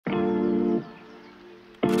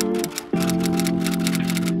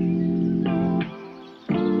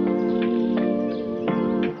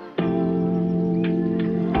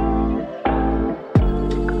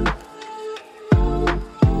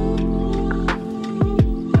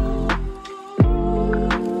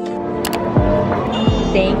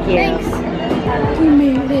you. Thanks. We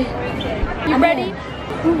made it. You ready?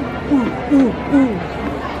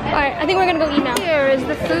 Alright, I think we're gonna go eat now. Here is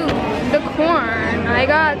the food, the corn. I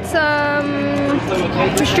got some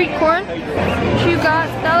street corn. You got,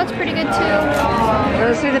 that looks pretty good too.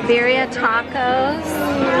 Those are the birria tacos.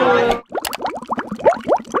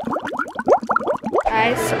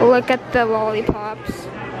 Guys, look at the lollipops.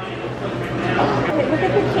 Look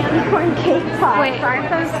at the candy corn cake pops. Wait. Aren't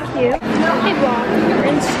those cute? Hey vlog, we're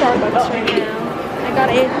in Starbucks right now. I got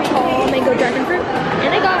a tall mango dragon fruit,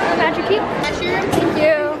 and I got a magic cake. Thank you.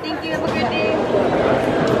 Thank you. Have a good day.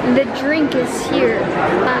 The drink is here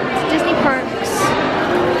at Disney Parks.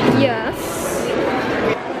 Yes.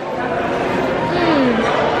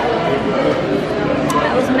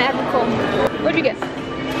 That was magical. What'd you get?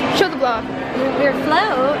 Show the vlog. Your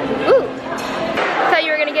float. Ooh. Thought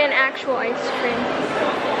you were gonna get an actual ice cream.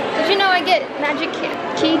 Did you know I get magic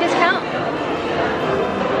key discount?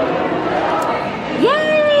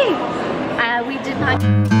 Yay! We did not.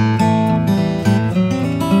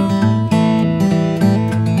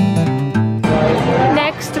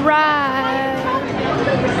 Next ride.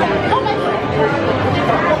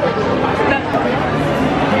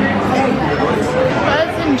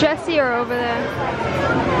 Buzz and Jessie are over there.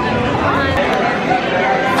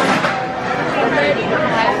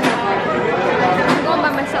 I'm going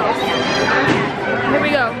by myself. Here we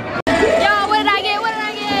go. Yo, what did I get? What did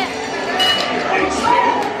I get?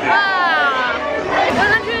 Ah,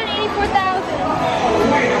 184,000.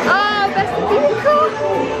 Oh, best of vehicle.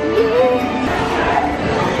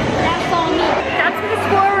 That's all me. That's the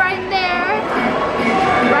score right there.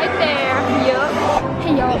 Right there. Yup.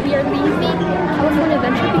 Hey y'all, we are leaving California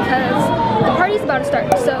Adventure because the party's about to start.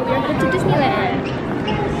 So we are headed to Disneyland.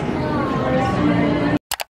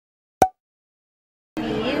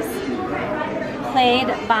 Played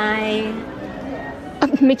by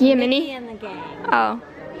Mickey and Minnie? and the gang. Oh.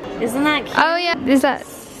 Isn't that cute? Oh yeah. Is that?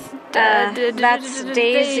 That's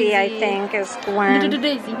Daisy, I think, is the one.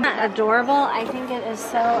 Daisy. Adorable. I think it is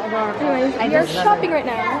so adorable. Anyways, we are shopping right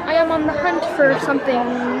now. I am on the hunt for something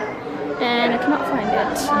and I cannot find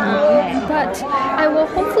it. But I will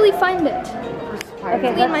hopefully find it.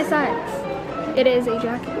 Okay, Clean my size. It is a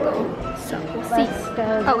jacket though, so we'll see.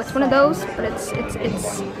 Oh, it's one of those, but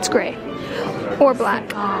it's gray or black.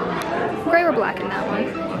 Gray or black in that one.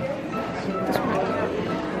 This one.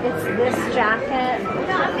 It's this jacket.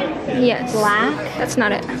 Yes. Black. That's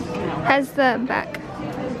not it. Has the back.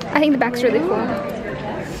 I think the back's really cool.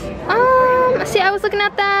 See, I was looking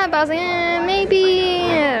at that, but I was like, maybe,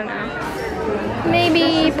 I don't know.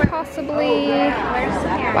 Maybe, possibly.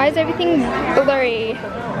 Why is everything blurry?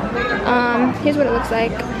 Here's what it looks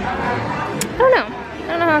like. I don't know. I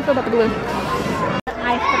don't know how I feel about the blue.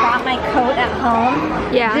 I forgot my coat at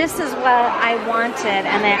home. Yeah. This is what I wanted,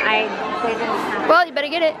 and then they didn't have it. Well, you better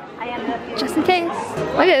get it. I ended up Just in case.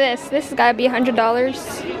 Look at this. This has gotta be $100.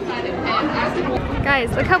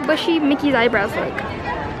 Guys, look how bushy Mickey's eyebrows look.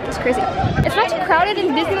 It's crazy. It's not too crowded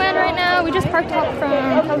in Disneyland right now. We just parked up from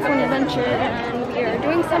California Adventure and we are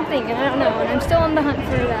doing something, and I don't know. And I'm still on the hunt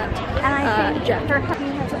for that jacket.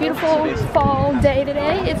 It's a beautiful fall day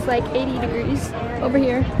today. It's like 80 degrees over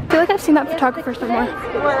here. I feel like I've seen that photographer somewhere.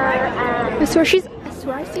 I swear I see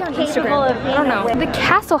her on Instagram. I don't know. The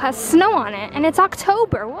castle has snow on it and it's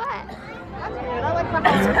October. What?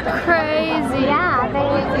 Crazy. Yeah, I've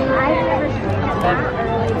never seen that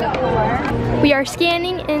early before. We are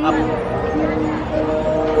scanning in.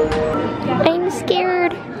 I'm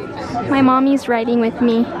scared. My mommy's riding with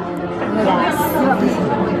me. Yes.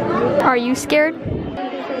 Are you scared?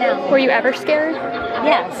 No. Were you ever scared?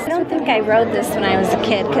 Yes. I don't think I rode this when I was a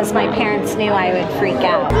kid because my parents knew I would freak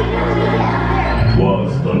out.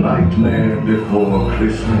 Was the nightmare before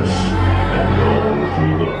Christmas and all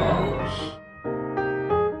through the house.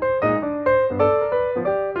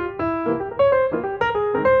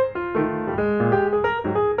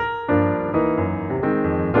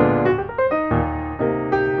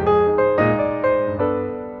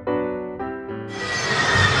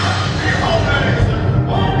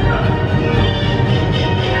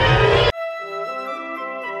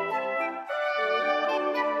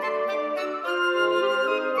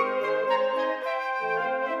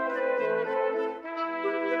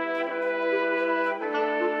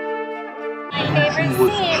 Favorite scene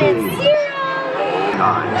is Zero.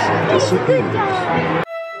 Guys, disappears.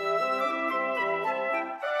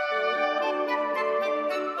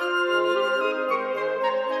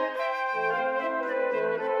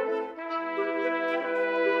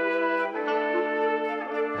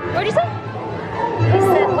 What'd you say? He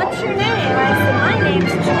said, "What's your name?" I said, "My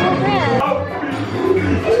name's Jewel Red."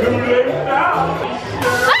 Too late now.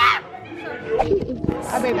 Ah!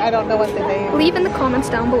 don't know what the name. Leave in the comments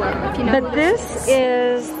down below if you know. But this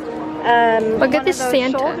is look at this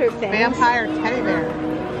Santa. Vampire teddy bear.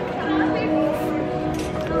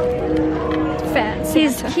 Fat Santa.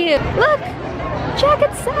 He's cute. Look, Jack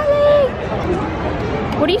and Sally.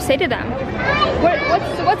 What do you say to them?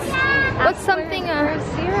 What's something?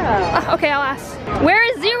 Zero. Okay, I'll ask. Where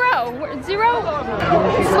is Zero? Zero?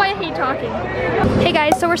 This is why I hate talking. Hey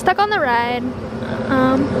guys, so we're stuck on the ride.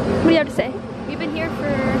 What do you have to say? We've been here for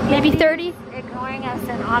maybe 30. Ignoring us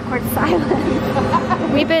in awkward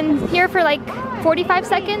silence. We've been here for like 45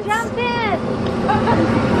 seconds. Jump in.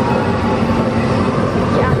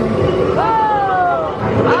 Yeah. Oh.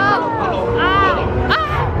 Oh. Oh.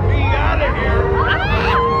 Be out of here!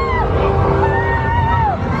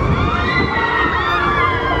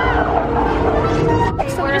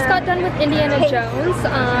 So we just got done with Indiana Jones.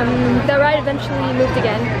 The ride eventually moved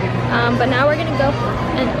again. But now we're gonna go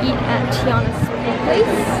and eat at Tiana's place.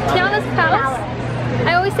 Tiana's Palace.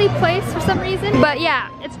 I always say place for some reason. But yeah,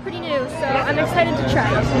 it's pretty new, so I'm excited to try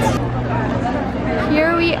it.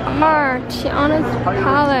 Here we are, Tiana's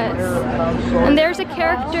Palace. And there's a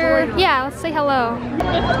character. Yeah, let's say hello.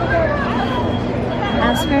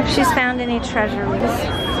 Ask her if she's found any treasures.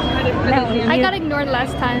 No, I got ignored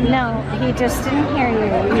last time. No, he just didn't hear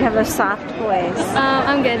you. You have a soft voice.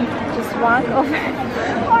 I'm good. Just walk over.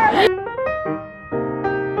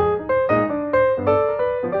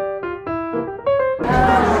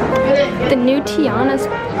 The new Tiana's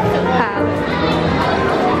Palace.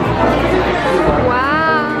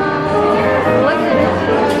 Wow. Look at it.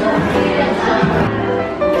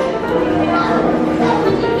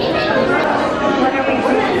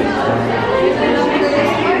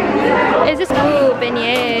 Is this ooh,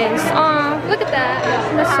 beignets? Aw, look at that.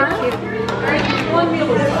 That's so cute.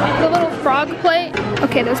 The little frog plate.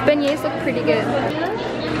 Okay, those beignets look pretty good.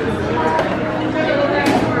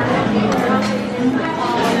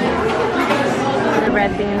 The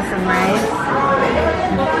red beans and rice.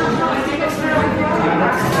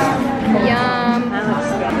 Yum. That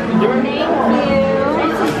looks good. Thank you.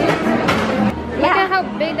 Look at how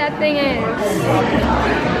big that thing is.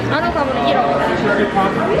 I don't know if I'm gonna eat all of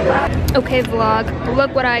it. Okay, vlog.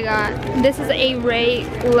 Look what I got. This is a Ray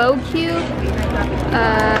Glow Cube.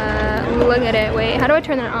 Look at it. Wait, how do I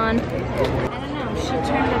turn that on? I don't know. She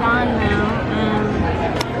turned it on now.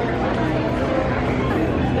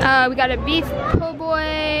 We got a beef po'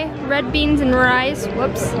 boy, red beans and rice.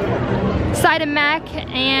 Whoops. Side of mac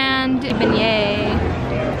and beignet.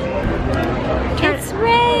 It's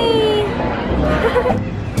Ray.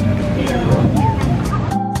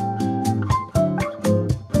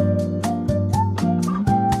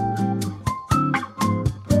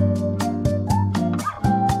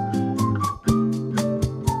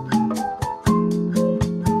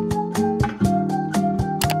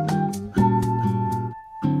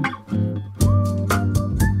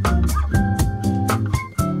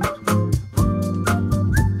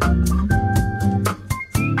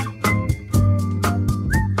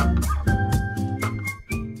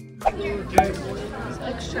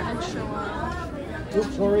 Extra long.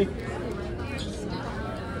 Oops, sorry.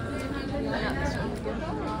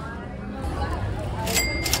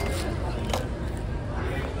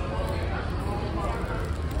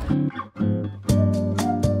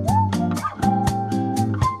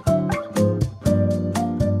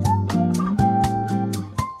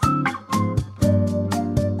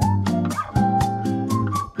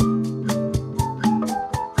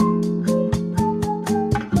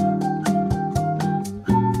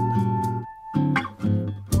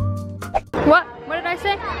 What? What did I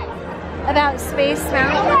say? About Space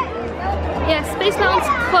Mountain. Yeah, Space Mountain's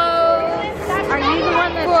closed. Are you the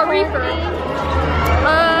one that's For a Reaper.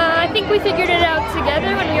 I think we figured it out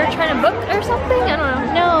together when we were trying to book or something. I don't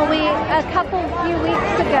know. No, a few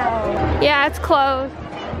weeks ago. Yeah, it's closed.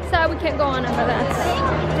 So we can't go on it, but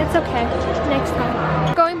it's okay. Next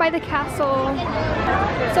time. Going by the castle.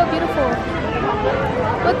 So beautiful.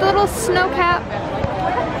 With the little snow cap.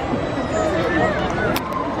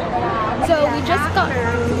 So we just got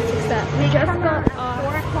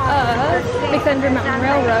off Big Thunder Mountain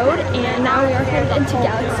Railroad, and now we are headed into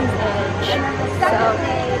Galaxy's Edge. So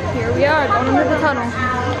here we are, going into the tunnel.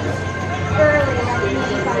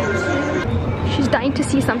 She's dying to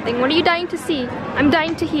see something. What are you dying to see? I'm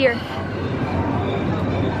dying to hear.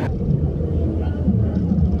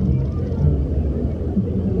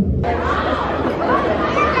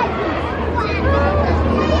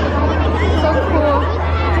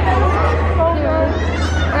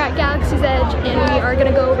 And we are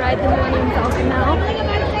gonna go ride the Millennium Falcon now.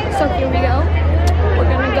 So here we go. We're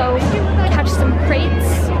gonna go catch some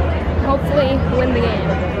crates. hopefully win the game.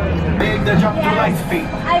 Big the jump to light feet.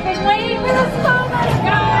 I've been waiting for this moment.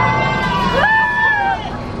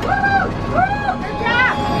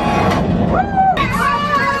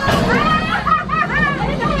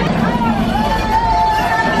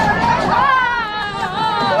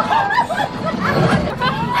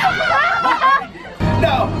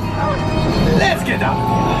 No. Let's get up.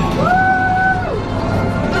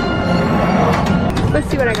 Let's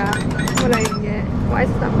see what I got. What I didn't get. Why is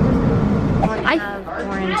it not working? I have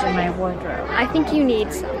orange in my wardrobe. I think you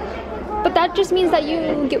need some. But that just means that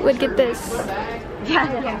you would get this.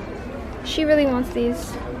 Yeah. She really wants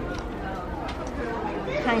these.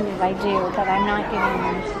 Kind of, I do, but I'm not getting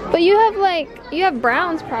orange. But you have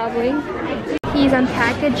browns probably. He's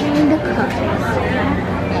unpackaging the cups.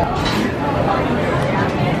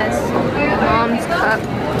 That's mom's cup.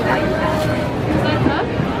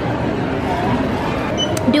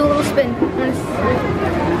 Do a little spin.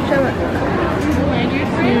 Show it.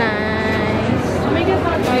 Nice.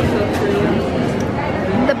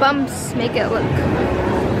 The bumps make it look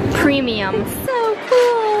premium. So